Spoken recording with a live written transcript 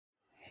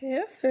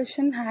Hair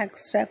fashion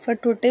hacks refer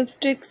to tips,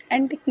 tricks,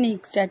 and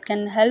techniques that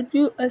can help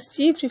you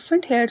achieve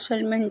different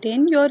hairstyles,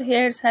 maintain your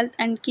hair's health,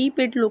 and keep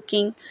it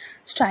looking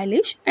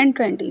stylish and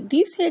trendy.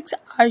 These hacks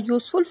are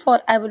useful for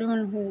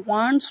everyone who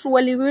wants to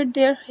elevate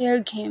their hair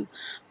game,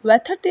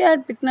 whether they are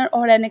beginner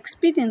or an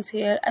experienced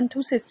hair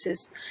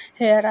enthusiast.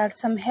 Here are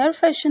some hair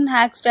fashion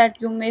hacks that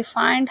you may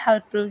find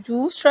helpful.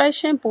 Use dry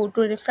shampoo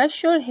to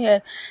refresh your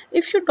hair.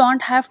 If you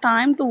don't have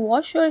time to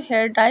wash your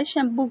hair, dry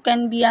shampoo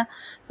can be a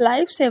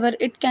lifesaver.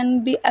 It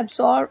can be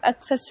absorb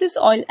excess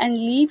oil and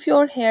leave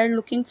your hair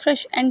looking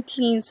fresh and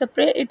clean.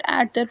 Spray it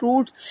at the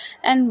roots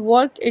and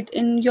work it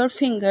in your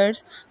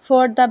fingers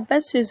for the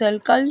best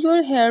result. Curl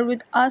your hair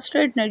with a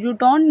straightener. You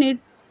don't need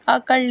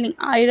a curling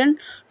iron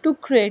to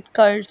create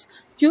curls.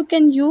 You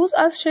can use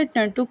a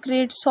straightener to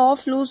create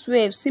soft loose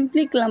waves.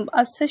 Simply clump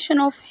a section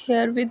of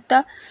hair with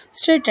the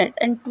straightener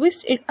and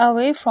twist it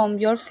away from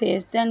your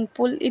face. Then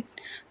pull it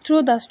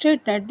through the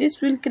straightener.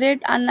 This will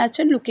create a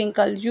natural looking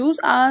curl. Use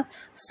a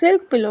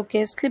silk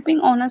pillowcase. Clipping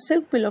on a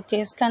silk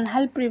pillowcase can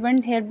help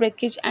prevent hair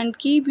breakage and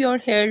keep your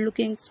hair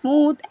looking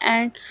smooth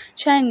and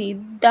shiny.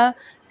 The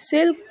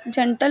silk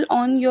gentle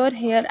on your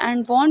hair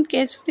and won't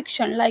cause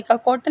friction like a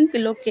cotton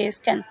pillowcase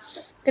can.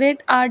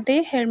 Create a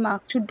day hair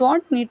mask. You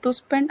don't need to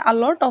spend a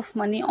lot of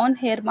money on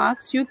hair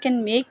masks. You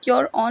can make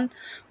your own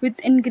with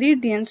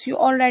ingredients you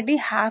already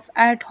have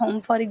at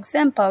home. For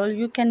example,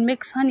 you can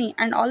mix honey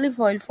and olive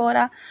oil for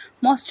a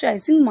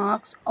moisturizing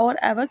mask or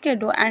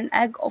avocado and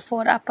egg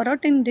for a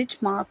protein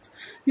rich mask.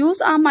 Use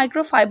a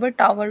microfiber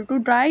towel to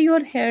dry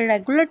your hair.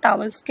 Regular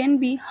towels can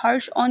be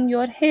harsh on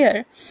your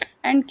hair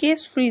and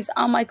case freeze.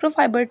 A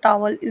microfiber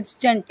towel is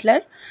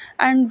gentler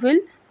and will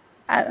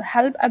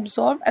help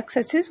absorb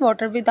excessive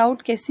water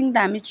without causing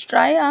damage.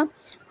 Try a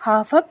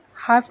half up,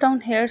 half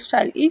down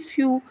hairstyle. If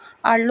you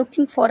are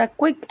looking for a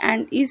quick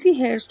and easy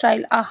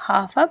hairstyle, a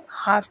half up,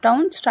 half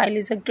down style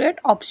is a great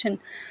option.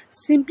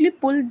 Simply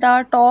pull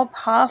the top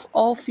half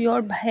of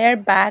your hair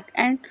back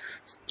and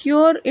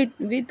secure it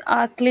with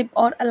a clip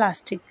or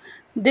elastic.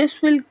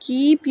 This will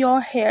keep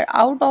your hair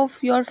out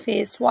of your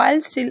face while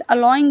still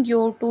allowing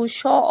you to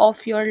show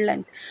off your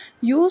length.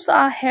 Use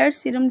a hair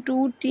serum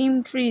to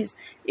tame frizz.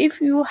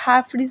 If you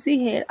have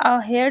frizzy hair,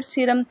 a hair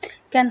serum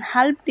can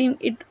help tame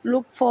it.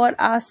 Look for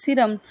a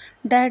serum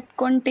that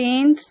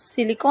contains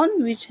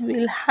silicone, which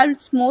will help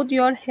smooth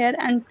your hair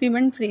and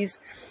prevent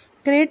frizz.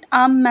 Create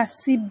a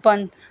messy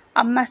bun.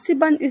 A messy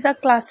bun is a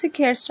classic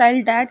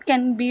hairstyle that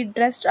can be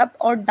dressed up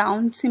or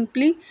down.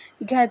 Simply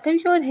gather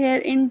your hair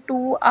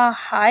into a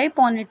high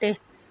ponytail.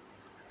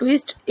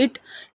 Twist it